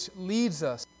leads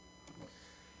us.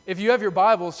 If you have your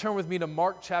Bibles, turn with me to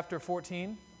Mark chapter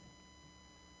 14.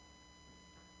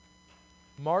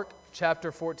 Mark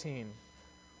chapter 14.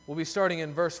 We'll be starting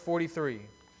in verse 43.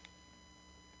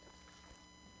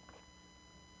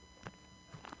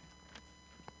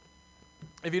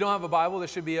 If you don't have a Bible, there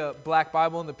should be a black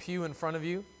Bible in the pew in front of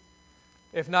you.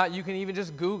 If not, you can even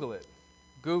just Google it.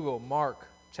 Google Mark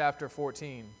chapter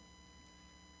 14.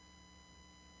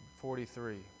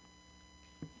 43.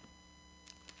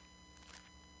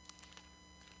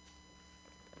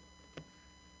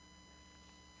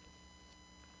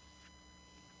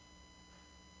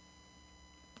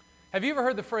 Have you ever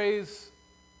heard the phrase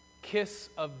kiss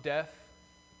of death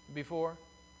before?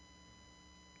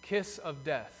 Kiss of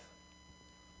death.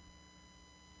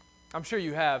 I'm sure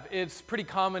you have. It's pretty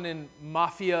common in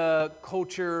mafia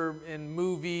culture, in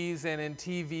movies and in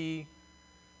TV.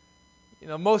 You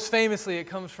know, most famously, it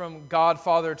comes from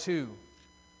Godfather 2,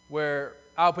 where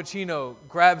Al Pacino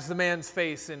grabs the man's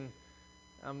face, and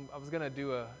I was going to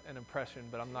do an impression,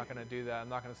 but I'm not going to do that. I'm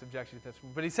not going to subject you to this.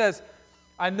 But he says,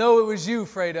 "I know it was you,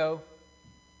 Fredo.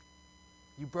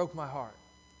 You broke my heart.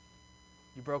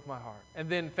 You broke my heart." And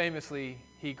then famously,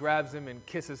 he grabs him and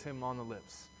kisses him on the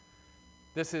lips.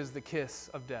 This is the kiss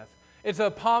of death. It's a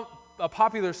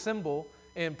popular symbol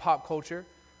in pop culture,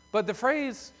 but the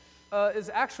phrase is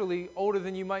actually older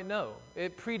than you might know.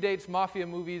 It predates mafia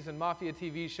movies and mafia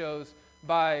TV shows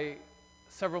by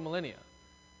several millennia.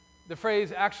 The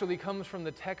phrase actually comes from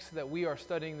the text that we are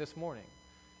studying this morning.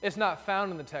 It's not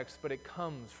found in the text, but it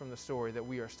comes from the story that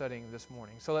we are studying this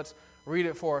morning. So let's read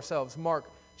it for ourselves. Mark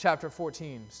chapter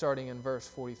 14, starting in verse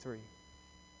 43.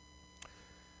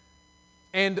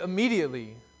 "And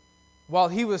immediately, while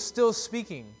he was still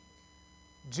speaking,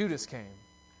 Judas came,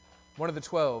 one of the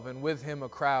 12, and with him a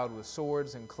crowd with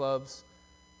swords and clubs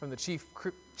from the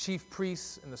chief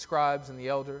priests and the scribes and the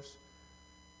elders.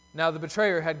 Now the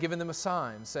betrayer had given them a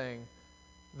sign, saying,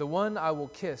 'The one I will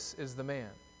kiss is the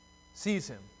man. Seize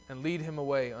him and lead him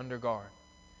away under guard.'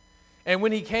 And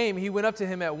when he came, he went up to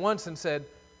him at once and said,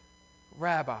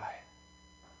 'Rabbi,'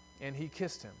 and he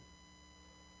kissed him.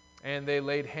 And they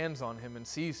laid hands on him and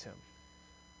seized him.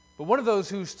 But one of those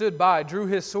who stood by drew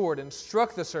his sword and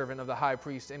struck the servant of the high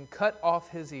priest and cut off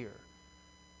his ear.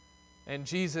 And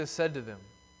Jesus said to them,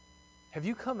 'Have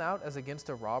you come out as against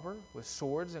a robber with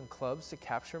swords and clubs to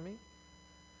capture me?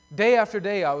 Day after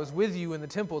day I was with you in the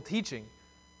temple teaching,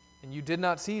 and you did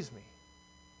not seize me.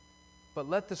 But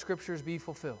let the scriptures be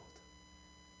fulfilled.'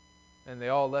 And they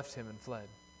all left him and fled.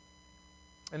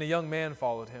 And a young man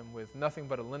followed him with nothing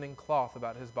but a linen cloth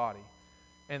about his body.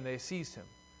 And they seized him,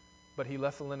 but he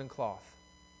left the linen cloth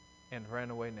and ran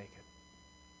away naked."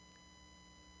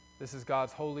 This is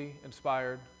God's holy,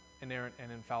 inspired, inerrant,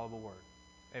 and infallible word.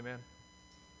 Amen.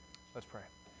 Let's pray.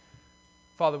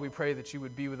 Father, we pray that you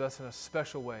would be with us in a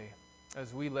special way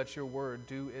as we let your word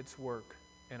do its work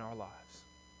in our lives.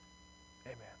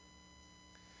 Amen.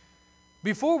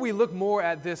 Before we look more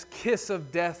at this kiss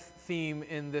of death theme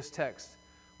in this text,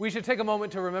 we should take a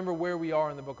moment to remember where we are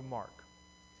in the book of Mark.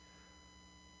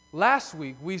 Last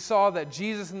week, we saw that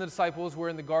Jesus and the disciples were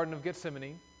in the Garden of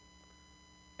Gethsemane,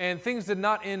 and things did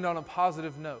not end on a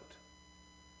positive note.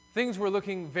 Things were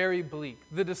looking very bleak.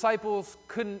 The disciples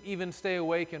couldn't even stay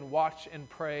awake and watch and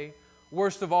pray.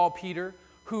 Worst of all, Peter,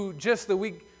 who just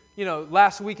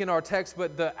last week in our text,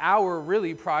 but the hour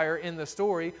really prior in the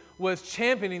story, was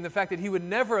championing the fact that he would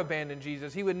never abandon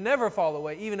Jesus. He would never fall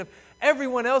away, even if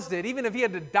everyone else did. Even if he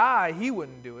had to die, he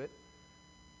wouldn't do it.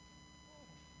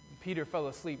 Peter fell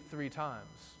asleep 3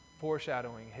 times,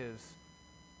 foreshadowing his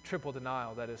triple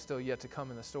denial that is still yet to come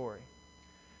in the story.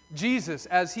 Jesus,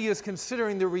 as he is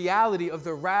considering the reality of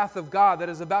the wrath of God that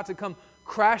is about to come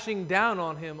crashing down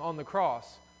on him on the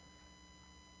cross,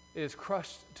 is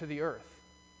crushed to the earth.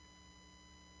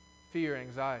 Fear,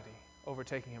 anxiety,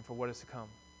 overtaking him for what is to come.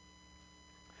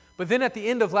 But then at the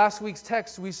end of last week's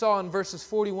text, we saw in verses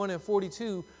 41 and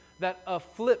 42 that a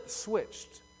flip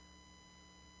switched.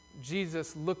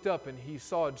 Jesus looked up and he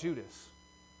saw Judas.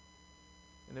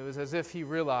 And it was as if he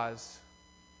realized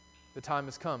the time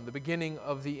has come. The beginning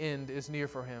of the end is near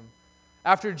for him.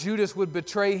 After Judas would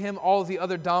betray him, all the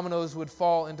other dominoes would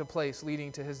fall into place,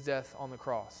 leading to his death on the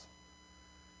cross.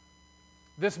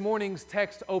 This morning's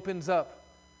text opens up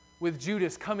with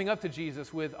Judas coming up to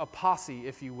Jesus with a posse,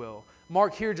 if you will.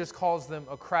 Mark here just calls them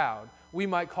a crowd. We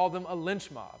might call them a lynch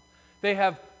mob. They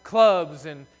have clubs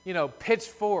and,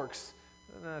 pitchforks.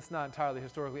 That's not entirely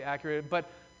historically accurate, but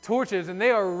torches, and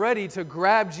they are ready to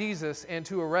grab Jesus and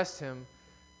to arrest him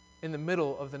in the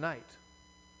middle of the night.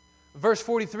 Verse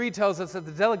 43 tells us that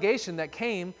the delegation that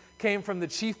came from the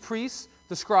chief priests,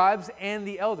 the scribes, and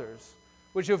the elders.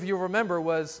 which, if you remember,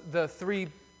 was the three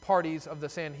parties of the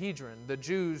Sanhedrin, the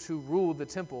Jews who ruled the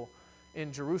temple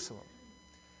in Jerusalem.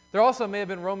 There also may have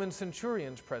been Roman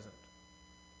centurions present.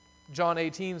 John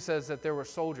 18 says that there were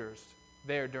soldiers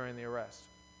there during the arrest.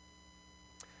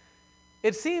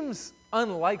 It seems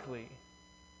unlikely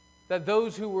that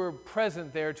those who were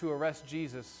present there to arrest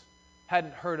Jesus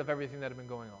hadn't heard of everything that had been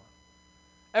going on.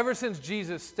 Ever since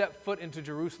Jesus stepped foot into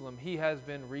Jerusalem, he has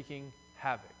been wreaking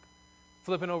havoc,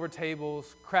 flipping over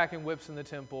tables, cracking whips in the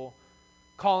temple,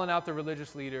 calling out the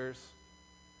religious leaders.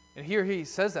 And here he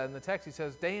says that in the text. He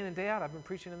says, day in and day out, I've been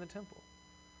preaching in the temple.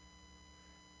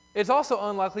 It's also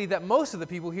unlikely that most of the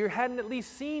people here hadn't at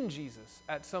least seen Jesus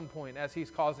at some point as he's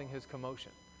causing his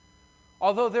commotion.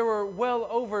 Although there were well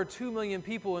over 2 million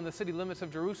people in the city limits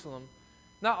of Jerusalem,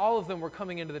 not all of them were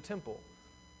coming into the temple.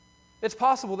 It's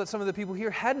possible that some of the people here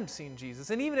hadn't seen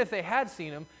Jesus, and even if they had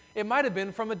seen him, it might have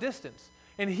been from a distance.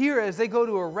 And here, as they go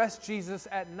to arrest Jesus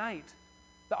at night,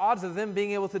 the odds of them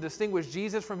being able to distinguish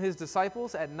Jesus from his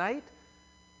disciples at night,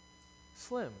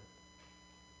 slim.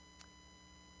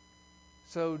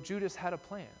 So Judas had a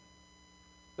plan.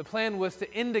 The plan was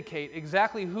to indicate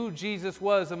exactly who Jesus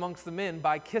was amongst the men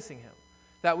by kissing him.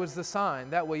 That was the sign.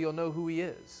 That way you'll know who he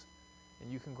is,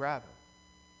 and you can grab him.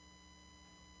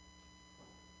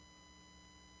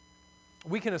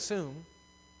 We can assume,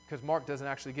 because Mark doesn't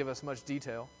actually give us much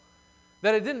detail,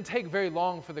 that it didn't take very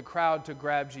long for the crowd to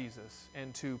grab Jesus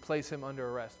and to place him under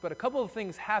arrest. But a couple of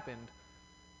things happened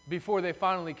before they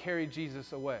finally carried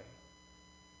Jesus away.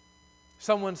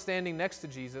 Someone standing next to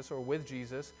Jesus or with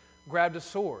Jesus grabbed a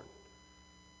sword,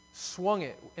 swung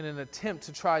it in an attempt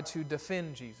to try to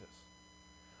defend Jesus.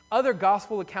 Other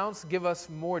gospel accounts give us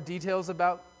more details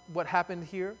about what happened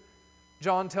here.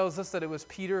 John tells us that it was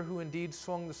Peter who indeed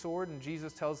swung the sword, and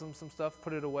Jesus tells him some stuff,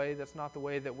 put it away. That's not the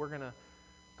way that we're going to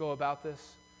go about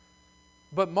this.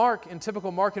 But Mark, in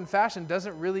typical Markan fashion,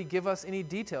 doesn't really give us any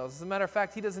details. As a matter of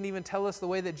fact, he doesn't even tell us the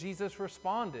way that Jesus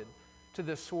responded to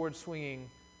this sword-swinging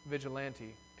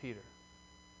vigilante, Peter.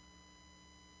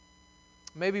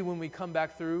 Maybe when we come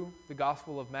back through the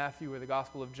Gospel of Matthew or the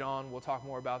Gospel of John, we'll talk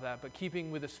more about that. But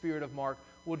keeping with the spirit of Mark,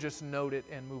 we'll just note it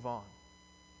and move on.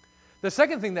 The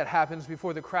second thing that happens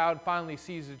before the crowd finally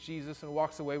seizes Jesus and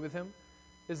walks away with him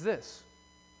is this.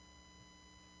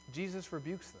 Jesus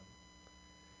rebukes them.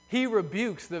 He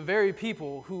rebukes the very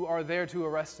people who are there to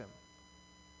arrest him.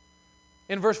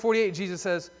 In verse 48, Jesus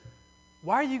says,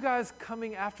 "Why are you guys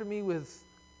coming after me with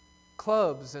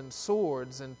clubs and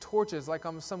swords and torches like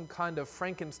I'm some kind of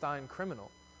Frankenstein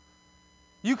criminal?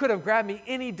 You could have grabbed me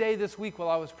any day this week while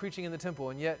I was preaching in the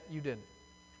temple, and yet you didn't."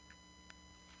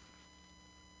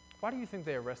 Why do you think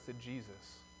they arrested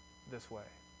Jesus this way?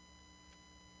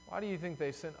 Why do you think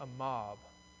they sent a mob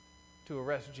to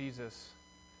arrest Jesus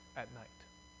at night?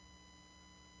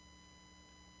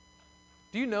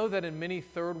 Do you know that in many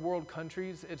third world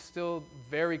countries, it's still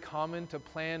very common to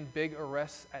plan big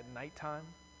arrests at nighttime?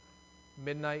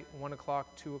 Midnight, 1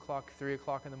 o'clock, 2 o'clock, 3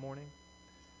 o'clock in the morning.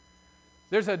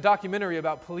 There's a documentary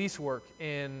about police work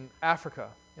in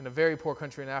Africa, in a very poor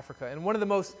country in Africa. And one of the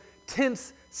most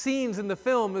tense scenes in the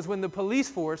film is when the police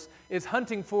force is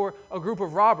hunting for a group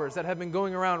of robbers that have been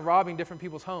going around robbing different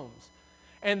people's homes.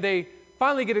 And they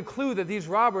finally get a clue that these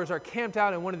robbers are camped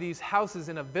out in one of these houses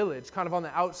in a village, kind of on the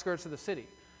outskirts of the city.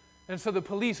 And so the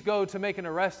police go to make an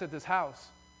arrest at this house,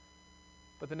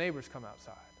 but the neighbors come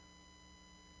outside.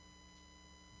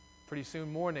 Pretty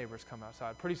soon more neighbors come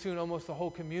outside. Pretty soon almost the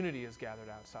whole community is gathered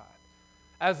outside.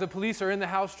 As the police are in the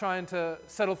house trying to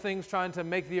settle things, trying to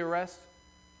make the arrest,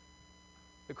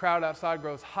 the crowd outside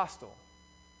grows hostile,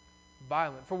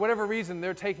 violent. For whatever reason,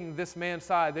 they're taking this man's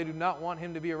side. They do not want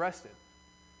him to be arrested.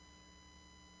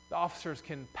 The officers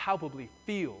can palpably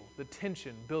feel the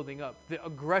tension building up, the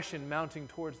aggression mounting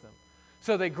towards them.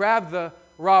 So they grab the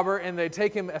robber and they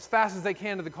take him as fast as they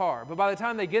can to the car. But by the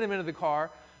time they get him into the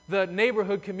car, the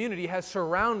neighborhood community has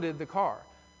surrounded the car.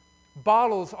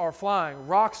 Bottles are flying,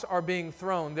 rocks are being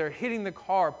thrown. They're hitting the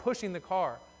car, pushing the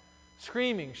car,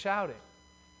 screaming, shouting.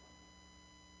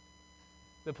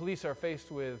 The police are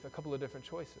faced with a couple of different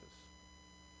choices.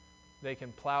 They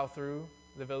can plow through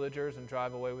the villagers and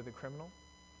drive away with the criminal.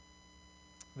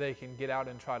 They can get out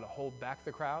and try to hold back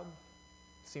the crowd.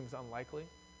 Seems unlikely.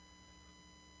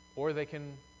 Or they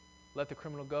can let the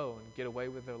criminal go and get away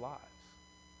with their lives.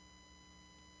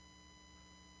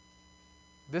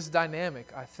 This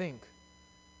dynamic, I think,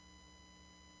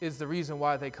 is the reason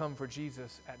why they come for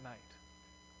Jesus at night.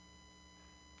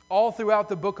 All throughout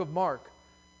the book of Mark,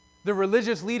 the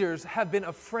religious leaders have been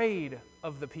afraid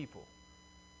of the people.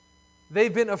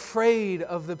 They've been afraid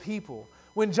of the people.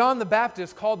 When John the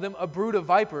Baptist called them a brood of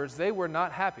vipers, they were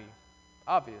not happy,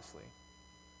 obviously.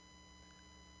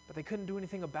 But they couldn't do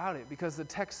anything about it because the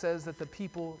text says that the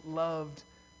people loved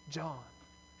John.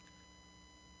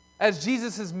 As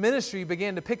Jesus' ministry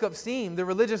began to pick up steam, the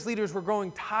religious leaders were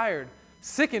growing tired,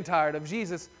 sick and tired of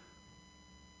Jesus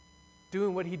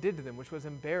doing what he did to them, which was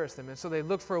embarrass them. And so they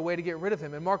looked for a way to get rid of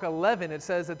him. In Mark 11, it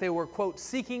says that they were, quote,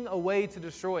 seeking a way to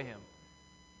destroy him,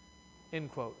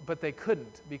 end quote. But they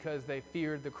couldn't because they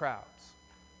feared the crowds.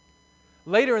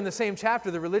 Later in the same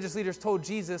chapter, the religious leaders told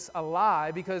Jesus a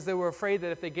lie because they were afraid that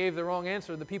if they gave the wrong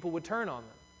answer, the people would turn on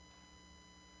them.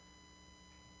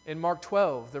 In Mark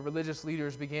 12, the religious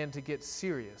leaders began to get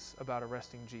serious about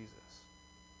arresting Jesus.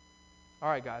 All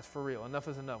right, guys, for real, enough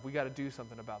is enough. We got to do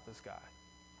something about this guy.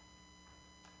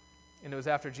 And it was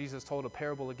after Jesus told a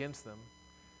parable against them.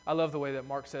 I love the way that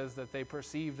Mark says that they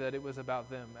perceived that it was about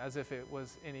them, as if it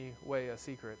was any way a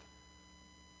secret.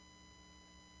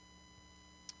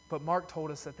 But Mark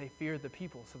told us that they feared the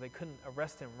people, so they couldn't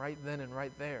arrest him right then and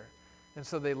right there. And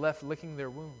so they left licking their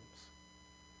wounds.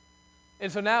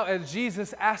 And so now as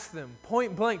Jesus asked them,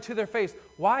 point blank to their face,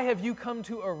 why have you come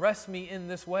to arrest me in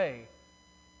this way?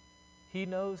 He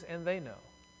knows and they know.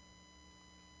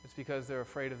 It's because they're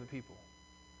afraid of the people.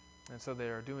 And so they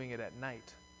are doing it at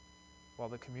night while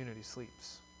the community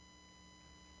sleeps.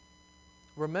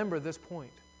 Remember this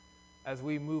point as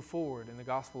we move forward in the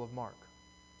Gospel of Mark.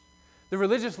 The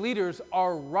religious leaders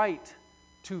are right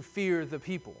to fear the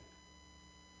people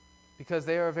because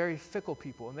they are a very fickle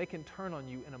people and they can turn on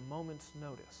you in a moment's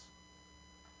notice.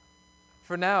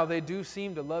 For now, they do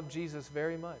seem to love Jesus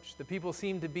very much. The people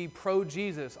seem to be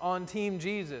pro-Jesus, on team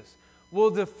Jesus. We'll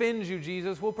defend you,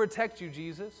 Jesus. We'll protect you,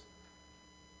 Jesus.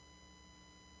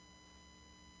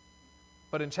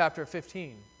 But in chapter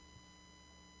 15,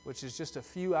 which is just a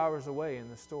few hours away in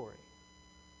the story,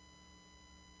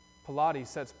 Pilate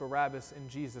sets Barabbas and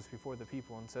Jesus before the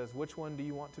people and says, which one do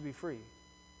you want to be free?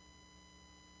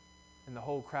 And the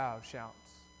whole crowd shouts,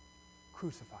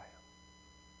 crucify him,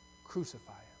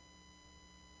 crucify him.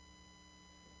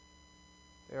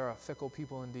 They are a fickle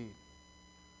people indeed.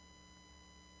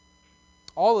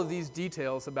 All of these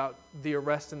details about the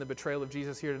arrest and the betrayal of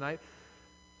Jesus here tonight,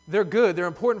 they're good, they're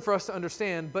important for us to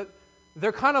understand, but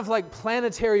they're kind of like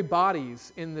planetary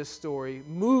bodies in this story,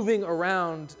 moving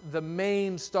around the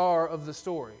main star of the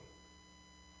story,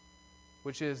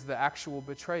 which is the actual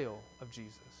betrayal of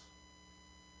Jesus.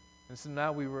 And so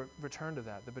now we return to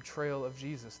that, the betrayal of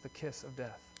Jesus, the kiss of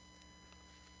death.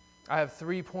 I have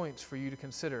 3 points for you to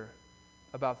consider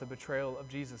about the betrayal of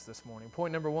Jesus this morning.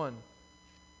 Point number 1,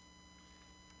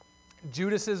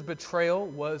 Judas's betrayal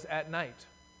was at night.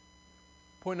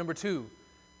 Point number 2,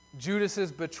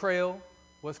 Judas's betrayal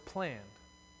was planned.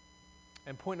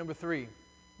 And point number 3,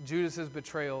 Judas's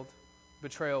betrayal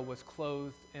was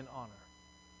clothed in honor.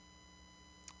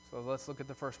 So let's look at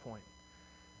the first point.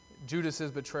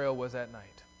 Judas's betrayal was at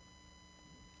night.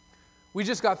 We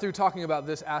just got through talking about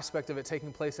this aspect of it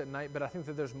taking place at night, but I think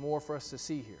that there's more for us to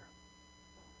see here.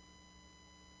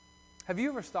 Have you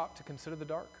ever stopped to consider the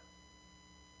dark?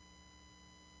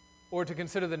 Or to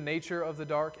consider the nature of the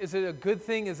dark? Is it a good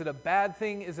thing? Is it a bad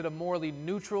thing? Is it a morally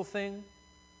neutral thing?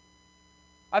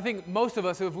 I think most of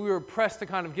us, if we were pressed to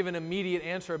kind of give an immediate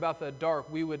answer about the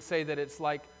dark, we would say that it's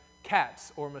like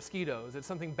cats or mosquitoes. It's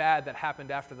something bad that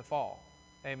happened after the fall.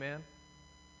 Amen?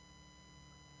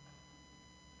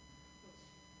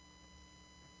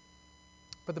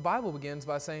 But the Bible begins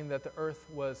by saying that the earth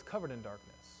was covered in darkness.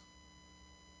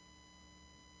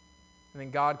 And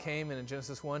then God came, and in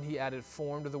Genesis 1, he added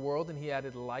form to the world, and he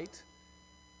added light.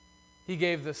 He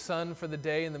gave the sun for the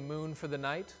day and the moon for the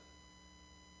night.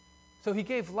 So he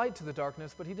gave light to the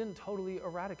darkness, but he didn't totally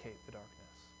eradicate the darkness.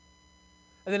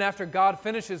 And then after God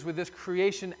finishes with this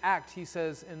creation act, he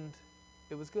says, and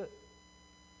it was good.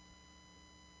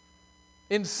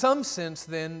 In some sense,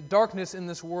 then, darkness in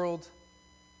this world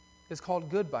is called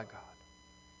good by God.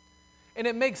 And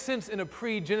it makes sense in a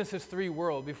pre-Genesis 3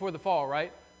 world, before the fall,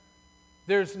 right?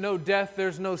 There's no death,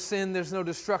 there's no sin, there's no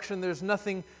destruction, there's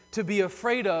nothing to be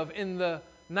afraid of in the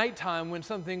nighttime when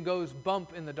something goes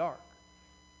bump in the dark.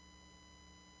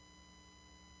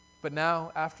 But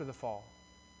now, after the fall,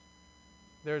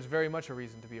 there's very much a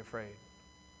reason to be afraid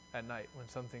at night when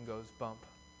something goes bump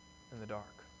in the dark.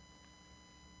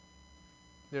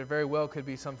 There very well could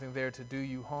be something there to do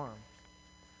you harm.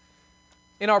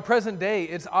 In our present day,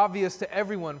 it's obvious to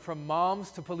everyone, from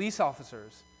moms to police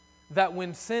officers, that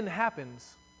when sin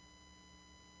happens,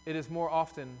 it is more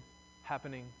often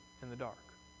happening in the dark.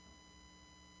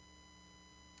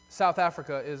 South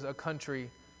Africa is a country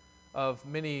of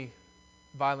many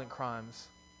violent crimes.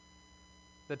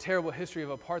 The terrible history of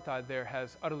apartheid there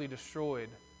has utterly destroyed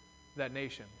that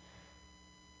nation.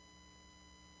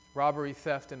 Robbery,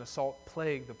 theft, and assault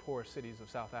plague the poorest cities of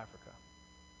South Africa.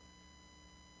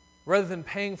 Rather than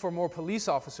paying for more police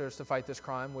officers to fight this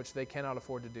crime, which they cannot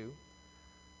afford to do,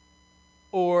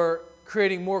 or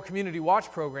creating more community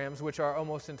watch programs, which are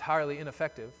almost entirely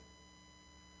ineffective,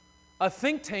 a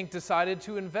think tank decided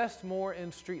to invest more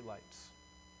in streetlights.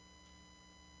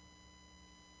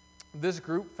 This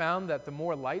group found that the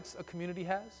more lights a community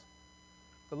has,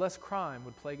 the less crime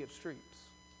would plague its streets.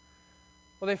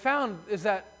 What they found is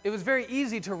that it was very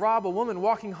easy to rob a woman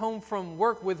walking home from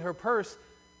work with her purse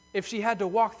if she had to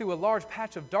walk through a large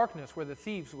patch of darkness where the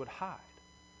thieves would hide.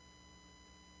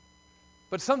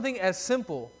 But something as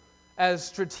simple as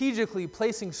strategically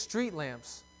placing street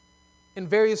lamps in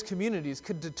various communities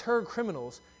could deter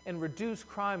criminals and reduce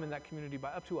crime in that community by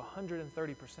up to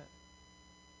 130%.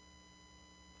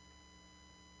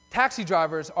 Taxi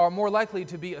drivers are more likely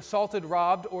to be assaulted,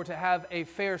 robbed, or to have a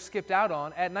fare skipped out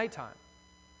on at nighttime.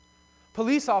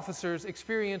 Police officers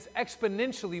experience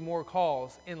exponentially more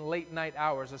calls in late night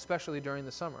hours, especially during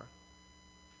the summer.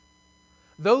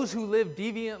 Those who live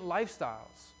deviant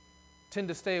lifestyles tend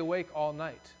to stay awake all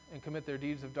night and commit their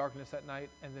deeds of darkness at night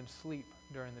and then sleep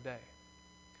during the day.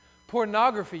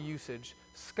 Pornography usage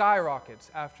skyrockets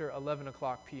after 11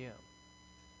 o'clock p.m.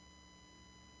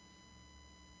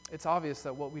 It's obvious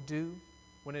that what we do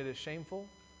when it is shameful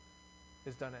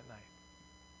is done at night.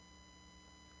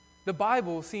 The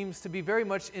Bible seems to be very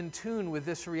much in tune with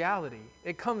this reality.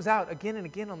 It comes out again and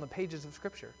again on the pages of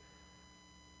Scripture.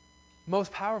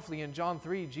 Most powerfully in John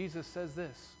 3, Jesus says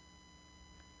this: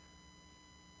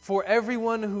 "For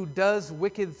everyone who does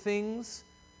wicked things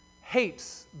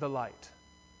hates the light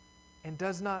and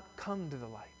does not come to the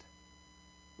light,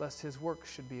 lest his work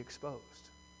should be exposed."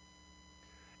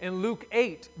 In Luke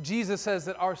 8, Jesus says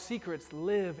that our secrets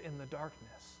live in the darkness.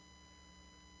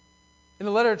 In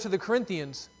the letter to the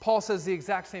Corinthians, Paul says the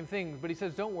exact same thing, but he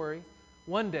says, don't worry,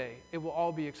 one day it will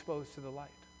all be exposed to the light.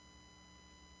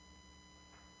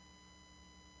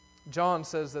 John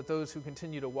says that those who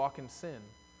continue to walk in sin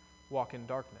walk in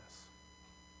darkness.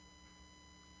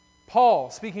 Paul,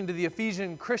 speaking to the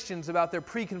Ephesian Christians about their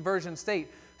pre-conversion state,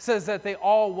 says that they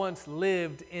all once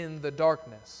lived in the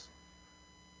darkness.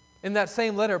 In that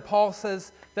same letter, Paul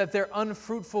says that their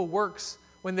unfruitful works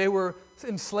when they were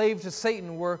enslaved to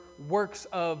Satan were works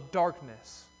of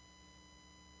darkness.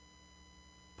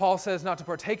 Paul says not to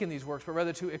partake in these works, but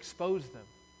rather to expose them.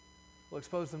 Well,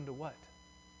 expose them to what?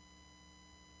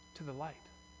 To the light.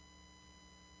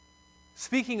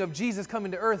 Speaking of Jesus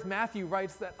coming to earth, Matthew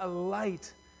writes that a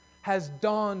light has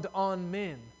dawned on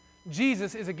men.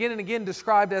 Jesus is again and again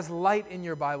described as light in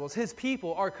your Bibles. His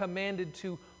people are commanded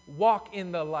to walk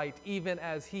in the light, even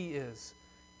as he is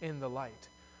in the light.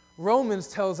 Romans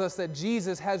tells us that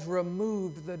Jesus has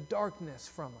removed the darkness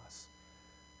from us.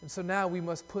 And so now we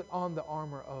must put on the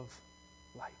armor of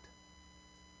light.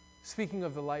 Speaking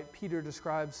of the light, Peter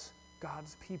describes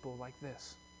God's people like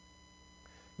this: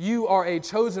 "You are a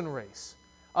chosen race,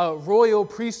 a royal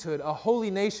priesthood, a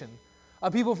holy nation, a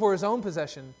people for his own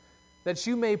possession, that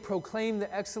you may proclaim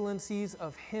the excellencies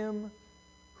of him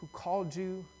who called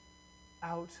you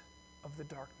out of the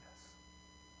darkness."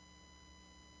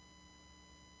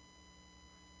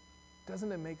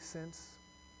 Doesn't it make sense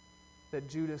that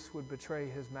Judas would betray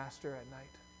his master at night?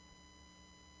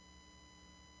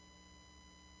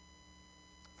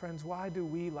 Friends, why do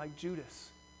we, like Judas,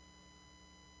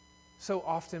 so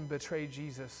often betray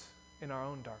Jesus in our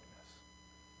own darkness?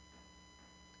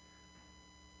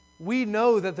 We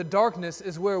know that the darkness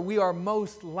is where we are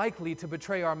most likely to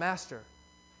betray our master,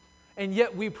 and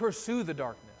yet we pursue the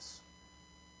darkness.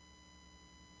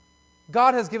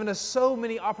 God has given us so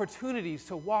many opportunities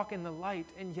to walk in the light,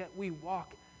 and yet we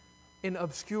walk in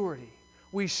obscurity.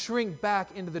 We shrink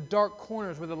back into the dark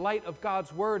corners where the light of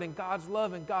God's word and God's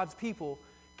love and God's people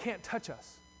can't touch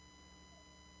us.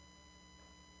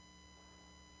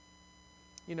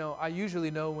 You know, I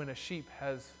usually know when a sheep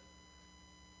has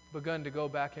begun to go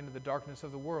back into the darkness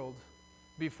of the world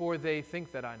before they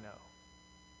think that I know.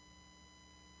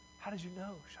 How did you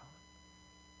know, Sean?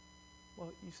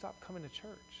 Well, you stopped coming to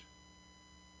church.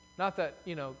 Not that,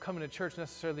 coming to church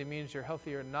necessarily means you're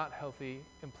healthy or not healthy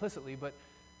implicitly, but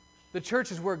the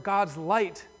church is where God's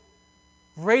light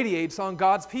radiates on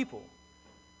God's people.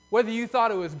 Whether you thought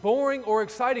it was boring or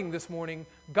exciting this morning,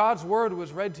 God's word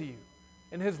was read to you,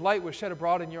 and his light was shed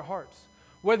abroad in your hearts.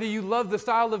 Whether you loved the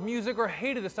style of music or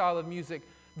hated the style of music,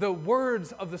 the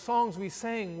words of the songs we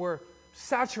sang were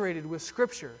saturated with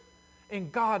Scripture,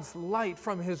 and God's light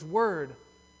from his word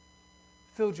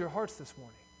filled your hearts this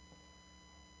morning.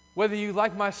 Whether you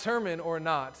like my sermon or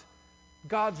not,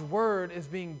 God's word is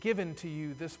being given to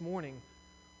you this morning.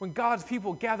 When God's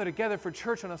people gather together for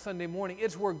church on a Sunday morning,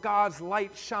 it's where God's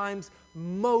light shines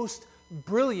most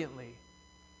brilliantly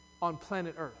on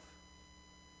planet Earth.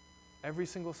 Every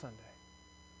single Sunday.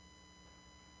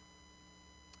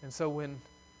 And so when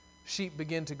sheep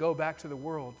begin to go back to the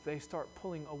world, they start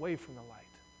pulling away from the light.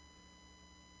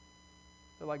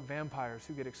 They're like vampires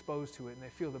who get exposed to it and they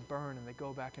feel the burn and they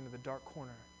go back into the dark corner,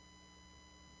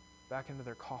 back into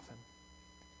their coffin.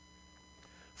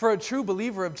 For a true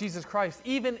believer of Jesus Christ,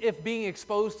 even if being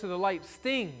exposed to the light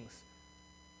stings,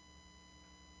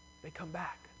 they come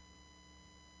back.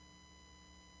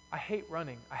 I hate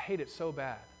running. I hate it so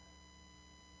bad.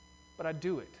 But I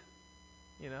do it,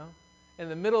 you know? In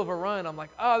the middle of a run, I'm like,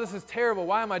 oh, this is terrible.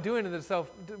 Why am I doing this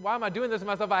to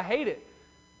myself? I hate it.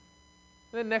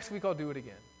 And then next week I'll do it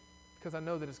again because I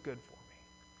know that it's good for me.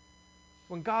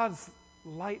 When God's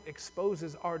light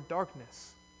exposes our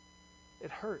darkness,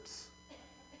 it hurts.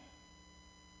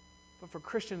 But for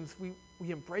Christians, we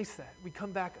embrace that. We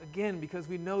come back again because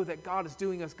we know that God is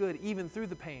doing us good even through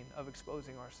the pain of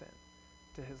exposing our sin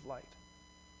to His light.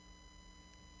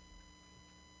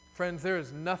 Friends, there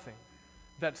is nothing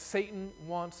that Satan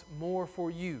wants more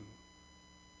for you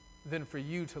than for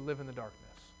you to live in the darkness.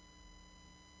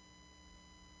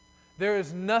 There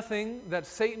is nothing that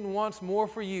Satan wants more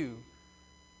for you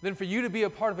than for you to be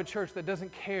a part of a church that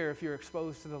doesn't care if you're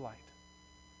exposed to the light.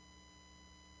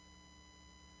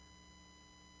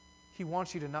 He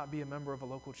wants you to not be a member of a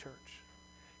local church.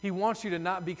 He wants you to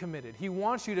not be committed. He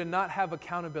wants you to not have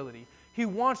accountability. He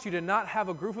wants you to not have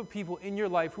a group of people in your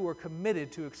life who are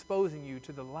committed to exposing you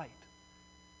to the light.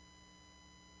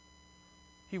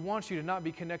 He wants you to not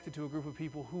be connected to a group of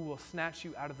people who will snatch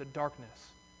you out of the darkness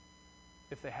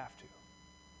if they have to.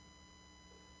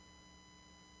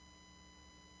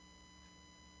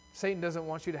 Satan doesn't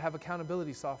want you to have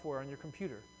accountability software on your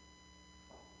computer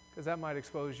because that might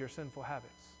expose your sinful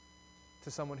habits to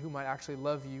someone who might actually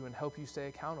love you and help you stay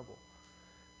accountable.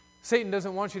 Satan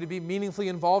doesn't want you to be meaningfully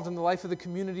involved in the life of the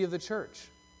community of the church.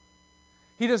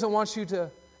 He doesn't want you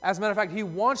to, as a matter of fact, he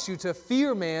wants you to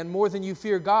fear man more than you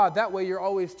fear God. That way you're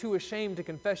always too ashamed to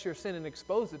confess your sin and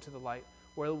expose it to the light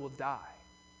where it will die.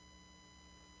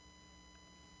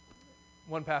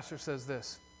 One pastor says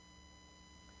this: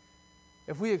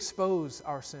 if we expose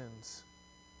our sins,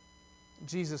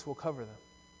 Jesus will cover them.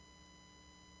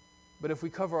 But if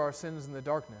we cover our sins in the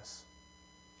darkness,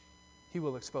 He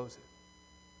will expose it.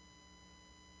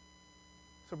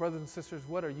 So brothers and sisters,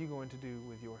 what are you going to do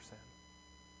with your sin?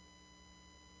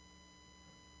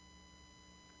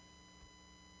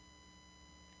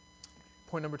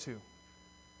 Point number 2.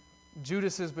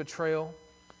 Judas's betrayal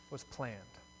was planned.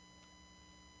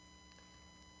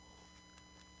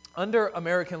 Under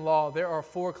American law, there are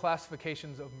 4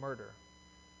 classifications of murder.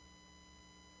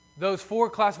 Those 4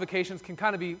 classifications can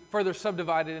kind of be further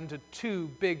subdivided into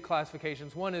 2 big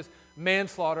classifications. One is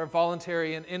manslaughter,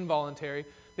 voluntary and involuntary.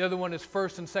 The other one is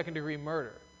first and second degree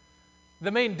murder. The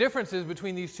main differences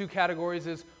between these 2 categories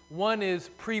is one is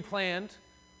pre-planned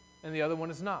and the other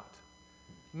one is not.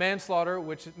 Manslaughter,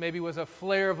 which maybe was a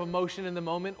flare of emotion in the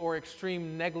moment or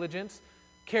extreme negligence,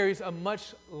 carries a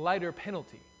much lighter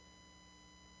penalty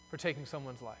for taking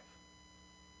someone's life.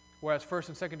 Whereas first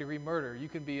and second degree murder, you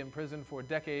could be in prison for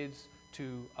decades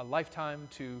to a lifetime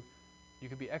to you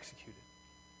could be executed.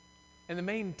 And the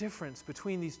main difference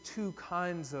between these 2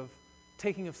 kinds of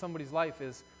taking of somebody's life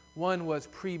is one was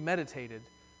premeditated,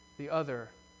 the other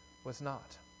was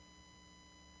not.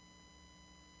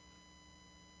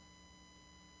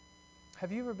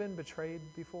 Have you ever been betrayed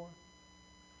before?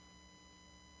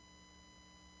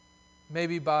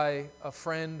 Maybe by a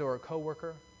friend or a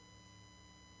coworker?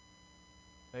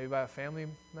 Maybe by a family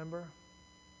member?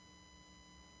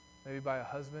 Maybe by a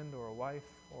husband or a wife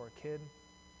or a kid?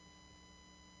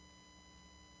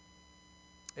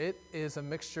 It is a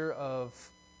mixture of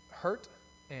hurt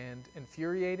and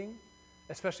infuriating,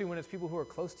 especially when it's people who are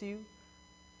close to you.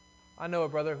 I know a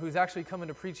brother who's actually coming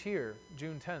to preach here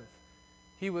June 10th.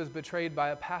 He was betrayed by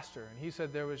a pastor, and he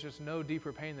said there was just no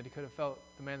deeper pain that he could have felt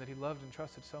the man that he loved and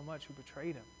trusted so much who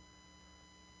betrayed him.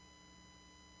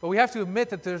 But we have to admit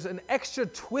that there's an extra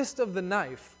twist of the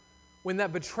knife when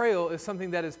that betrayal is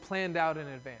something that is planned out in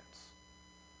advance,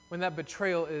 when that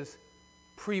betrayal is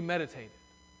premeditated.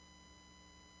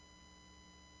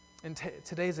 In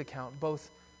today's account, both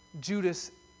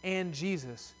Judas and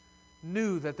Jesus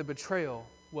knew that the betrayal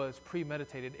was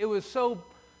premeditated. It was so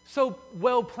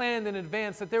well planned in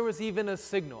advance that there was even a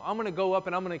signal. I'm going to go up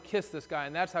and I'm going to kiss this guy,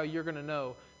 and that's how you're going to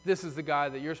know this is the guy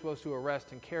that you're supposed to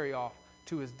arrest and carry off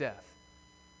to his death.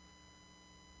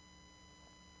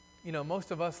 You know, most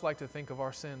of us like to think of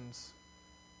our sins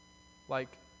like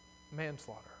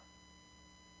manslaughter.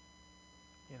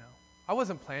 I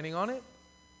wasn't planning on it.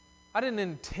 I didn't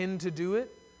intend to do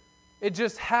it. It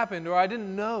just happened, or I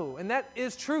didn't know. And that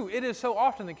is true. It is so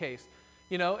often the case.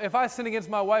 If I sin against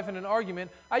my wife in an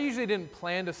argument, I usually didn't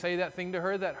plan to say that thing to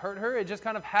her that hurt her. It just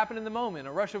kind of happened in the moment,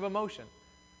 a rush of emotion.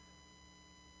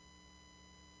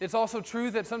 It's also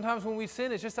true that sometimes when we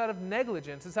sin, it's just out of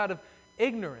negligence. It's out of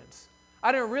ignorance.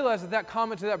 I didn't realize that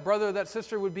comment to that brother or that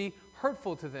sister would be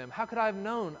hurtful to them. How could I have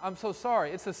known? I'm so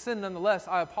sorry. It's a sin nonetheless.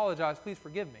 I apologize. Please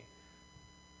forgive me.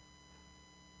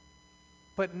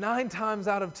 But 9 times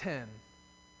out of 10,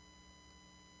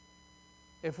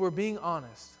 if we're being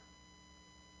honest,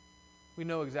 we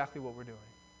know exactly what we're doing.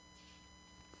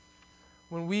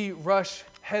 When we rush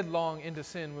headlong into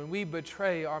sin, when we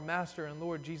betray our Master and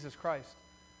Lord Jesus Christ,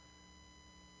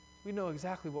 we know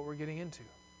exactly what we're getting into.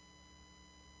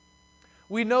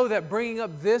 We know that bringing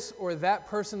up this or that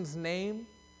person's name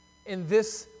in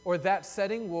this or that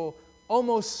setting will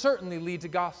almost certainly lead to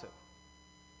gossip.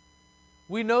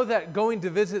 We know that going to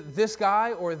visit this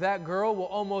guy or that girl will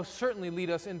almost certainly lead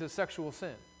us into sexual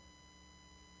sin.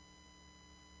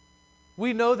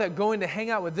 We know that going to hang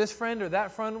out with this friend or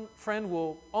that friend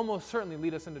will almost certainly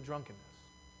lead us into drunkenness.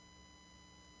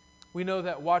 We know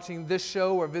that watching this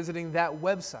show or visiting that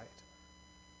website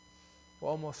will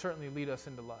almost certainly lead us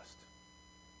into lust.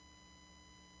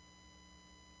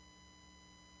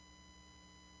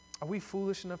 Are we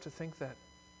foolish enough to think that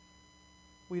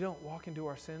we don't walk into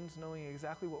our sins knowing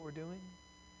exactly what we're doing?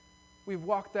 We've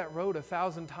walked that road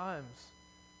 1,000 times.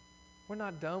 We're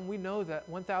not dumb. We know that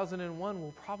 1,001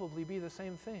 will probably be the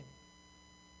same thing.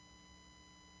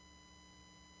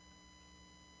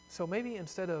 So maybe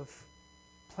instead of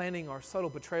planning our subtle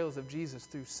betrayals of Jesus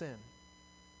through sin,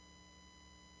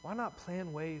 why not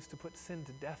plan ways to put sin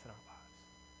to death in our lives?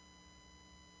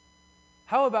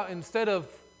 How about instead of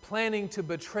planning to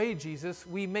betray Jesus,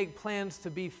 we make plans to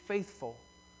be faithful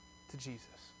to Jesus?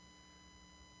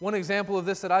 One example of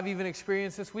this that I've even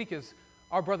experienced this week is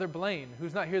our brother Blaine,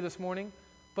 who's not here this morning.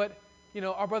 But,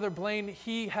 our brother Blaine,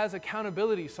 he has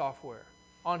accountability software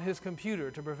on his computer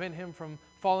to prevent him from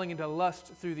falling into lust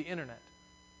through the internet.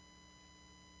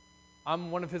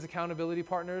 I'm one of his accountability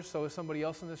partners, so is somebody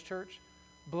else in this church.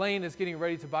 Blaine is getting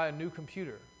ready to buy a new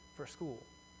computer for school.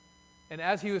 And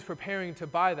as he was preparing to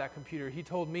buy that computer, he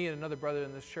told me and another brother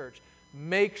in this church,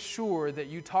 make sure that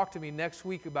you talk to me next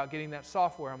week about getting that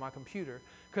software on my computer,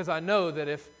 because I know that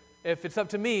if it's up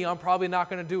to me, I'm probably not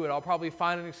going to do it. I'll probably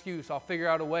find an excuse. I'll figure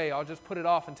out a way. I'll just put it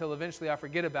off until eventually I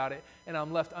forget about it and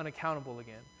I'm left unaccountable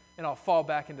again, and I'll fall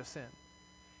back into sin.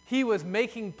 He was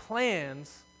making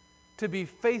plans to be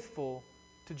faithful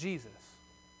to Jesus.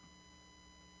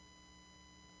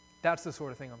 That's the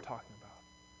sort of thing I'm talking about.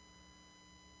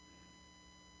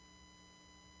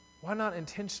 Why not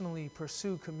intentionally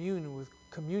pursue communion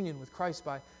with Christ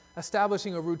by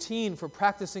establishing a routine for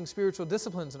practicing spiritual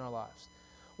disciplines in our lives?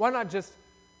 Why not just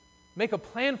make a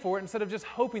plan for it instead of just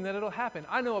hoping that it'll happen?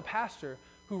 I know a pastor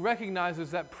who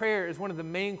recognizes that prayer is one of the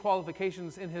main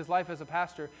qualifications in his life as a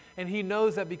pastor, and he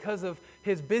knows that because of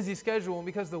his busy schedule and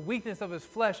because of the weakness of his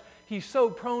flesh, he's so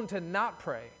prone to not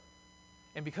pray,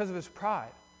 and because of his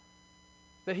pride,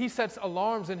 that he sets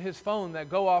alarms in his phone that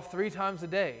go off 3 times a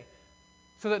day,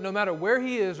 so that no matter where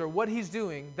he is or what he's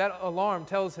doing, that alarm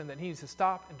tells him that he needs to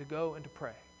stop and to go and to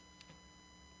pray.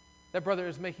 That brother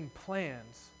is making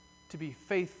plans to be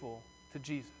faithful to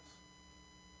Jesus.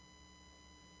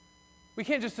 We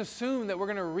can't just assume that we're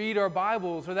going to read our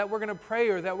Bibles or that we're going to pray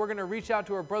or that we're going to reach out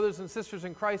to our brothers and sisters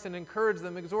in Christ and encourage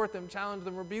them, exhort them, challenge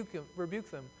them, rebuke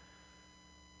them.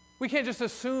 We can't just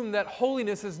assume that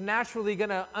holiness is naturally going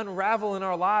to unravel in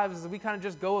our lives as we kind of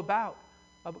just go about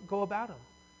them.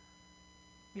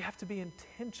 We have to be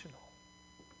intentional.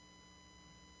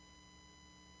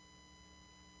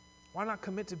 Why not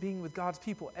commit to being with God's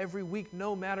people every week,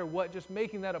 no matter what, just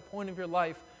making that a point of your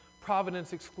life,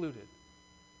 providence excluded?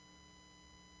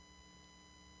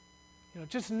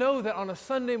 Just know that on a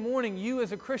Sunday morning, you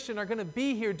as a Christian are going to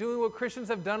be here doing what Christians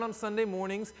have done on Sunday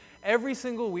mornings every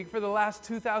single week for the last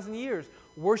 2,000 years,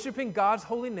 worshiping God's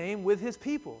holy name with His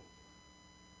people.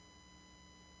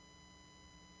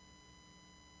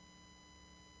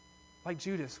 Like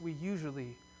Judas, we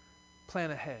usually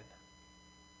plan ahead.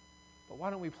 But why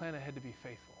don't we plan ahead to be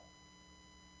faithful?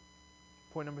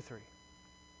 Point number 3.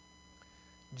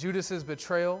 Judas's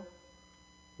betrayal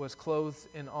was clothed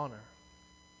in honor.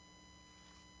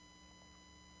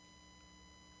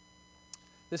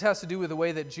 This has to do with the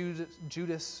way that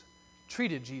Judas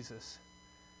treated Jesus,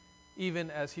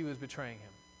 even as he was betraying him.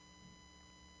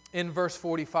 In verse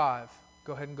 45,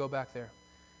 go ahead and go back there.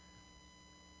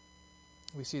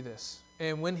 We see this.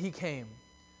 And when he came,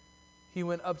 He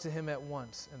went up to him at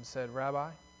once and said, "Rabbi,"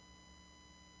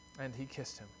 and he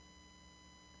kissed him.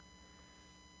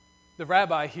 The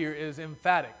rabbi here is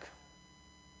emphatic,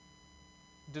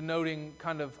 denoting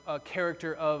kind of a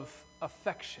character of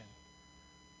affection.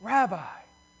 Rabbi.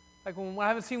 Like when I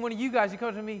haven't seen one of you guys, you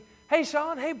come to me, "Hey,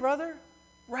 Sean, hey, brother."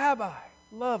 Rabbi.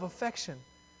 Love, affection.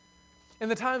 In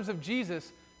the times of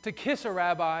Jesus, to kiss a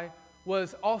rabbi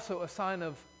was also a sign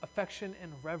of affection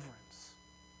and reverence.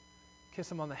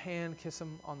 Kiss him on the hand, kiss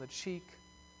him on the cheek.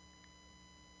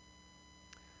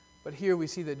 But here we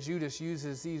see that Judas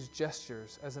uses these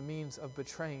gestures as a means of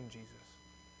betraying Jesus.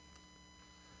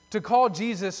 To call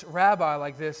Jesus rabbi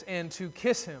like this and to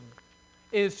kiss him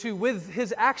is to, with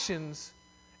his actions,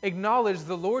 acknowledge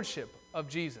the lordship of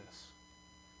Jesus.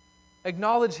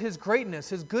 Acknowledge his greatness,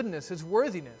 his goodness, his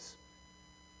worthiness.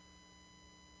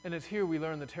 And it's here we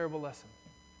learn the terrible lesson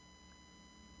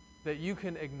that you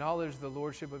can acknowledge the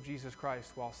lordship of Jesus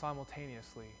Christ while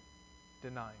simultaneously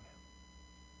denying him.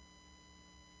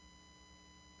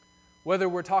 Whether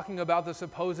we're talking about the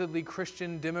supposedly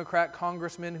Christian Democrat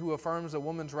congressman who affirms a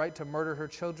woman's right to murder her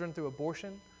children through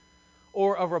abortion,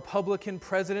 or a Republican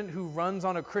president who runs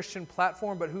on a Christian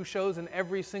platform but who shows in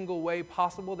every single way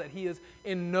possible that he is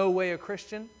in no way a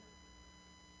Christian,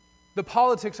 the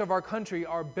politics of our country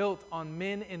are built on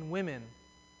men and women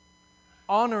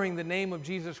honoring the name of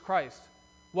Jesus Christ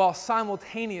while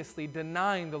simultaneously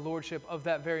denying the lordship of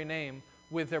that very name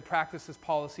with their practices,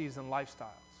 policies, and lifestyles.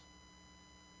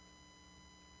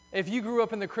 If you grew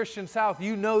up in the Christian South,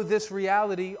 you know this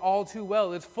reality all too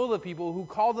well. It's full of people who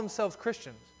call themselves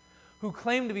Christians, who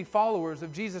claim to be followers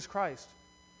of Jesus Christ,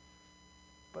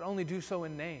 but only do so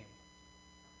in name.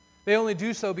 They only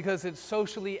do so because it's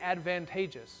socially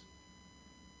advantageous.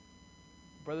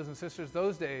 Brothers and sisters,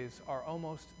 those days are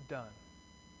almost done.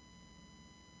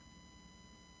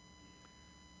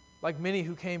 Like many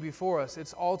who came before us,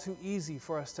 it's all too easy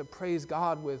for us to praise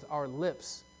God with our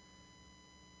lips,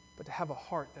 but to have a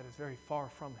heart that is very far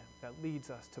from him, that leads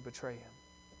us to betray him.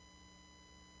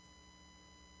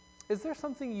 Is there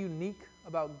something unique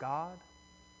about God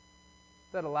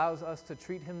that allows us to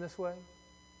treat him this way?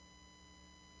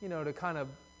 You know, to kind of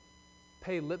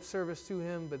pay lip service to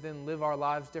him, but then live our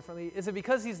lives differently? Is it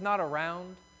because he's not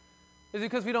around? Is it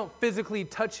because we don't physically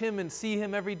touch him and see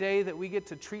him every day that we get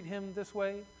to treat him this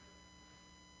way?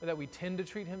 Or that we tend to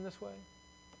treat him this way?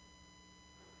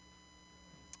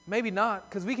 Maybe not,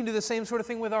 because we can do the same sort of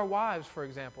thing with our wives, for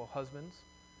example, husbands.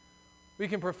 We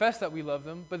can profess that we love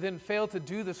them, but then fail to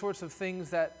do the sorts of things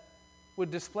that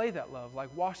would display that love, like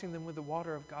washing them with the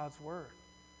water of God's word,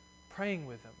 praying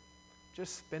with them,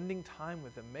 just spending time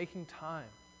with them, making time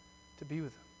to be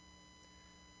with them.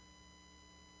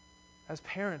 As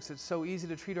parents, it's so easy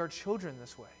to treat our children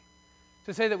this way,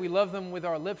 to say that we love them with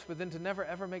our lips, but then to never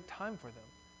ever make time for them.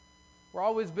 We're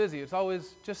always busy. It's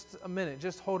always just a minute,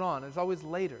 just hold on. It's always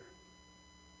later.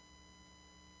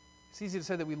 It's easy to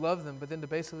say that we love them, but then to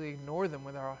basically ignore them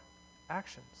with our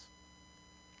actions.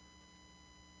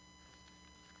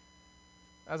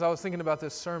 As I was thinking about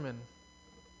this sermon,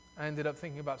 I ended up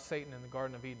thinking about Satan in the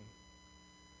Garden of Eden.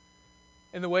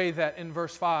 In the way that in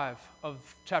verse 5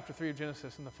 of chapter 3 of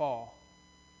Genesis in the fall,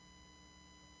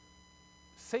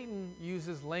 Satan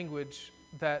uses language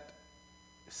that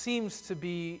seems to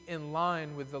be in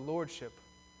line with the lordship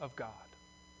of God.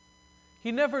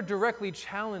 He never directly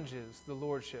challenges the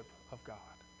lordship of God.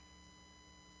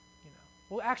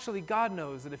 Well, actually, God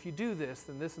knows that if you do this,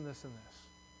 then this and this and this.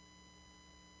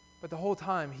 But the whole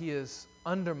time, he is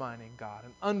undermining God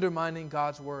and undermining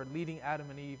God's word, leading Adam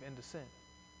and Eve into sin.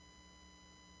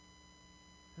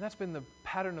 And that's been the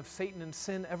pattern of Satan and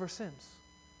sin ever since.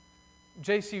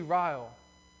 J.C. Ryle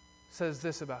says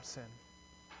this about sin: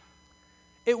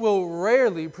 it will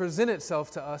rarely present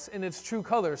itself to us in its true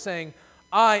color, saying,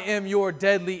 "I am your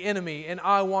deadly enemy, and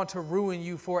I want to ruin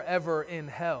you forever in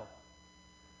hell."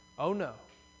 Oh no.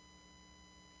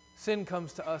 Sin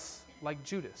comes to us like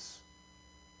Judas,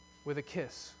 with a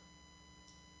kiss,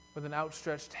 with an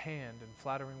outstretched hand and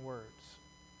flattering words.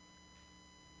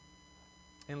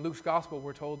 In Luke's gospel,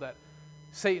 we're told that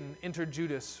Satan entered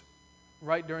Judas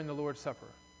right during the Lord's Supper,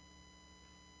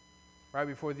 right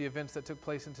before the events that took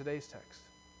place in today's text.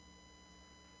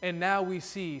 And now we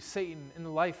see Satan in the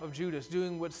life of Judas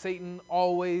doing what Satan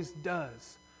always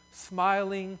does: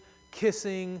 smiling,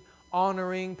 kissing,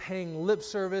 honoring, paying lip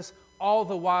service, all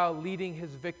the while leading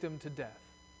his victim to death.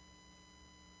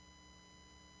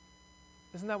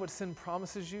 Isn't that what sin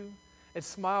promises you? It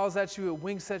smiles at you, it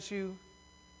winks at you, and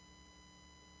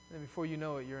then before you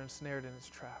know it, you're ensnared in its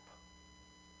trap.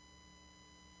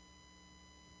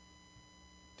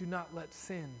 Do not let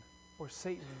sin or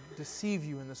Satan deceive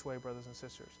you in this way, brothers and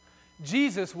sisters.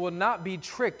 Jesus will not be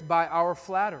tricked by our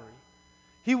flattery.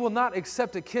 He will not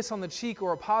accept a kiss on the cheek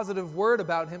or a positive word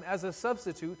about him as a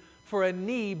substitute for a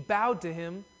knee bowed to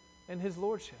him and his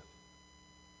lordship.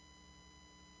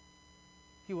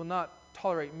 He will not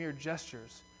tolerate mere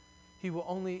gestures. He will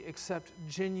only accept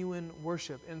genuine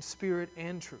worship in spirit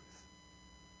and truth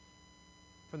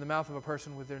from the mouth of a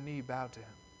person with their knee bowed to him.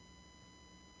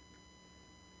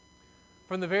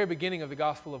 From the very beginning of the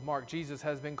Gospel of Mark, Jesus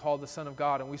has been called the Son of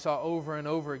God, and we saw over and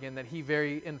over again that he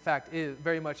very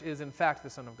much is in fact the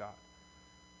Son of God.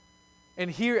 And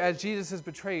here, as Jesus is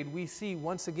betrayed, we see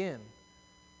once again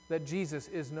that Jesus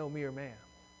is no mere man.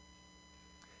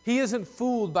 He isn't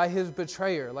fooled by his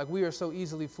betrayer like we are so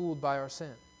easily fooled by our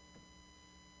sin.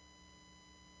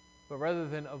 But rather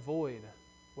than avoid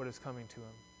what is coming to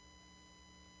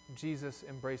him, Jesus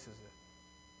embraces it.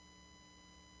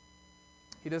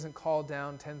 He doesn't call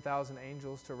down 10,000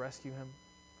 angels to rescue him.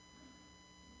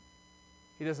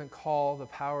 He doesn't call the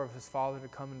power of his Father to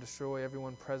come and destroy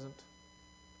everyone present.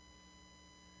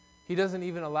 He doesn't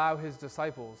even allow his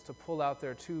disciples to pull out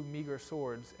their 2 meager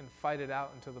swords and fight it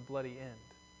out until the bloody end,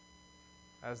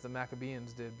 as the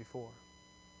Maccabees did before.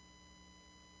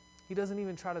 He doesn't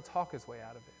even try to talk his way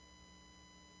out of it.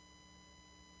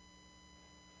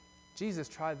 Jesus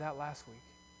tried that last week,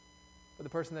 but the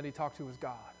person that he talked to was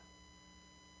God.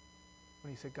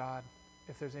 When he said, God,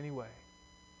 if there's any way,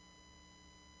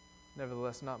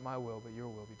 nevertheless, not my will, but your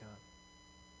will be done.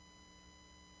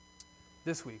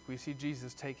 This week, we see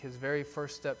Jesus take his very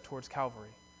first step towards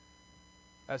Calvary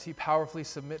as he powerfully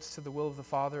submits to the will of the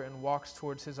Father and walks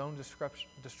towards his own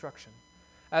destruction,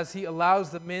 as he allows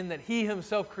the men that he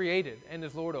himself created and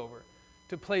is Lord over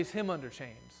to place him under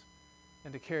chains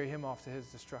and to carry him off to his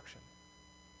destruction.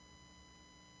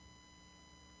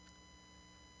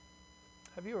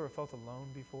 Have you ever felt alone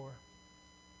before?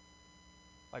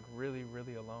 Like really,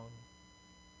 really alone?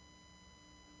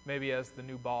 Maybe as the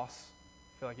new boss,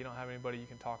 feel like you don't have anybody you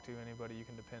can talk to, anybody you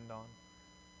can depend on.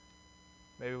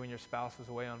 Maybe when your spouse was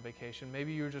away on vacation.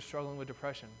 Maybe you were just struggling with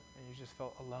depression and you just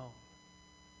felt alone.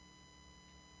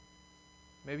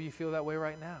 Maybe you feel that way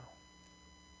right now.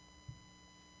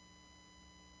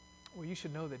 Well, you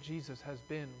should know that Jesus has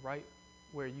been right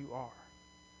where you are.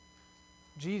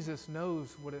 Jesus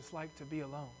knows what it's like to be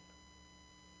alone.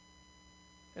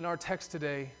 In our text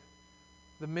today,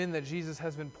 the men that Jesus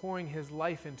has been pouring his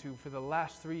life into for the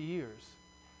last 3 years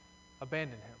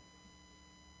abandon him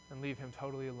and leave him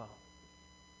totally alone.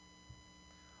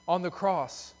 On the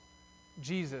cross,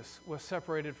 Jesus was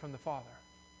separated from the Father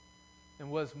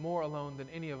and was more alone than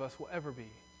any of us will ever be.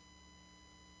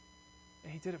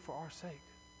 And he did it for our sake.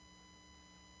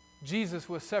 Jesus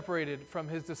was separated from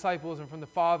his disciples and from the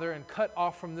Father and cut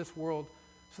off from this world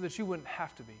so that you wouldn't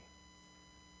have to be.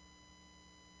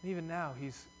 And even now,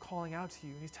 he's calling out to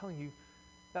you and he's telling you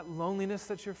that loneliness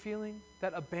that you're feeling,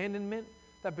 that abandonment,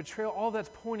 that betrayal, all that's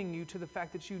pointing you to the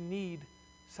fact that you need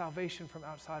salvation from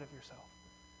outside of yourself.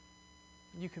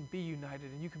 You can be united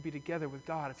and you can be together with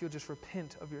God if you'll just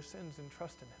repent of your sins and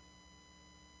trust in him.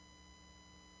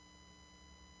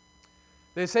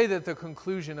 They say that the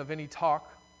conclusion of any talk,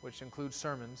 which includes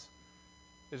sermons,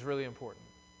 is really important.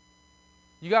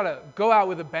 You got to go out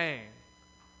with a bang.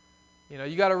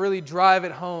 You got to really drive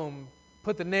it home,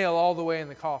 put the nail all the way in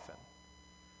the coffin.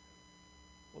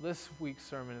 Well, this week's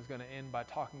sermon is going to end by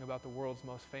talking about the world's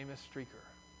most famous streaker.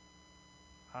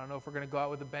 I don't know if we're going to go out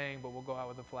with a bang, but we'll go out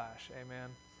with a flash. Amen.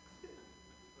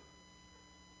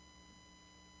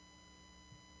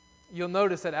 You'll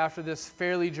notice that after this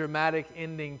fairly dramatic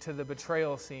ending to the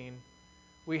betrayal scene,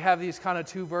 we have these kind of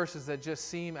 2 verses that just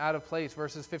seem out of place,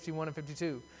 verses 51 and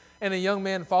 52. And a young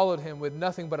man followed him with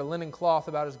nothing but a linen cloth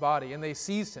about his body, and they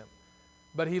seized him.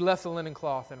 But he left the linen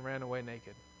cloth and ran away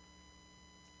naked.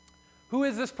 Who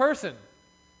is this person?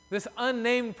 This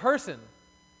unnamed person?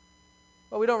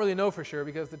 Well, we don't really know for sure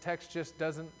because the text just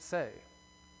doesn't say.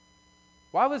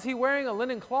 Why was he wearing a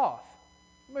linen cloth?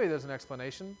 Maybe there's an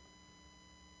explanation.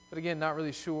 But again, not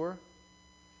really sure.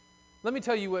 Let me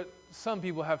tell you what some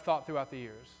people have thought throughout the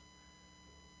years.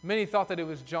 Many thought that it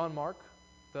was John Mark,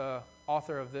 the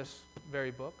author of this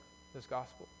very book, this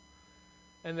gospel.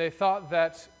 And they thought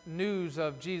that news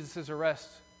of Jesus' arrest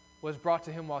was brought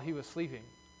to him while he was sleeping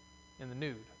in the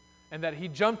nude. And that he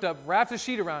jumped up, wrapped a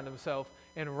sheet around himself,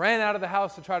 and ran out of the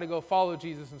house to try to go follow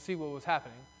Jesus and see what was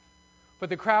happening. But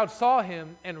the crowd saw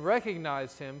him and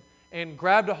recognized him and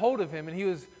grabbed a hold of him, and he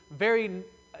was very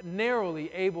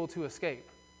narrowly able to escape.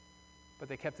 But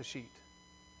they kept the sheet,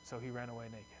 so he ran away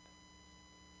naked.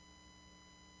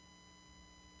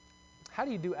 How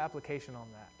do you do application on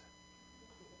that?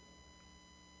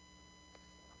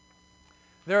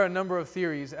 There are a number of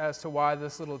theories as to why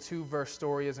this little 2-verse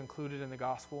story is included in the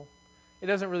gospel. It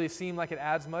doesn't really seem like it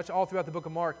adds much. All throughout the book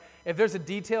of Mark, if there's a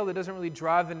detail that doesn't really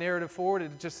drive the narrative forward,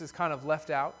 it just is kind of left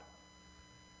out.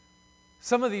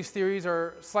 Some of these theories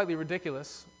are slightly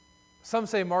ridiculous. Some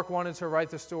say Mark wanted to write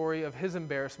the story of his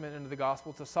embarrassment into the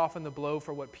gospel to soften the blow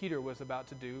for what Peter was about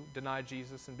to do, deny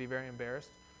Jesus and be very embarrassed.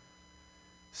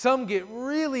 Some get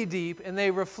really deep and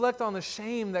they reflect on the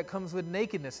shame that comes with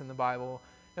nakedness in the Bible.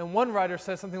 And one writer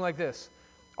says something like this: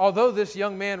 although this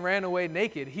young man ran away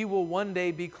naked, he will one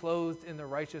day be clothed in the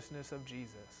righteousness of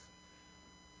Jesus.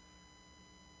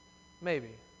 Maybe,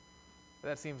 but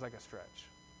that seems like a stretch.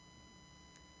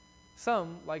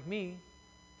 Some, like me,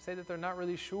 say that they're not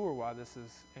really sure why this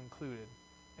is included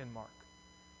in Mark.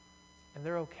 And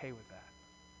they're okay with that.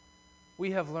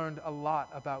 We have learned a lot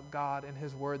about God and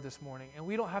His Word this morning, and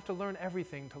we don't have to learn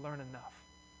everything to learn enough.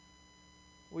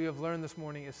 What we have learned this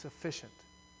morning is sufficient.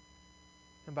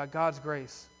 And by God's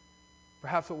grace,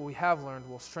 perhaps what we have learned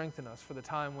will strengthen us for the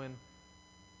time when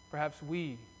perhaps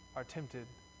we are tempted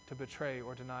to betray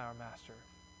or deny our Master.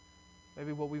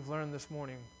 Maybe what we've learned this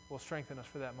morning will strengthen us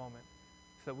for that moment,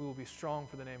 so that we will be strong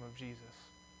for the name of Jesus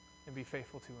and be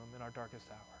faithful to Him in our darkest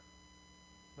hour.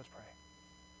 Let's pray.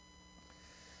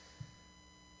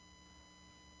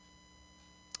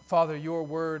 Father, your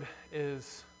word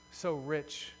is so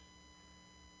rich,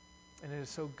 and it is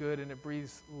so good, and it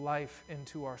breathes life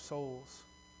into our souls.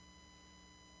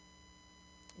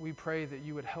 We pray that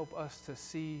you would help us to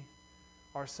see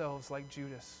ourselves like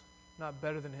Judas, not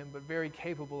better than him, but very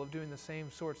capable of doing the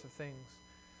same sorts of things.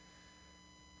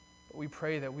 But we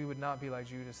pray that we would not be like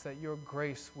Judas, that your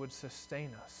grace would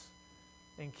sustain us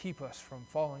and keep us from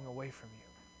falling away from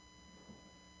you.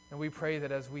 And we pray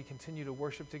that as we continue to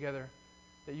worship together,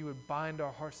 that you would bind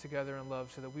our hearts together in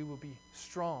love so that we will be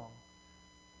strong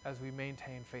as we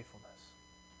maintain faithfulness.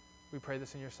 We pray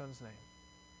this in your Son's name.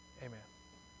 Amen.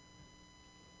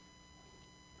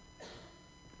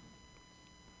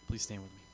 Please stand with me.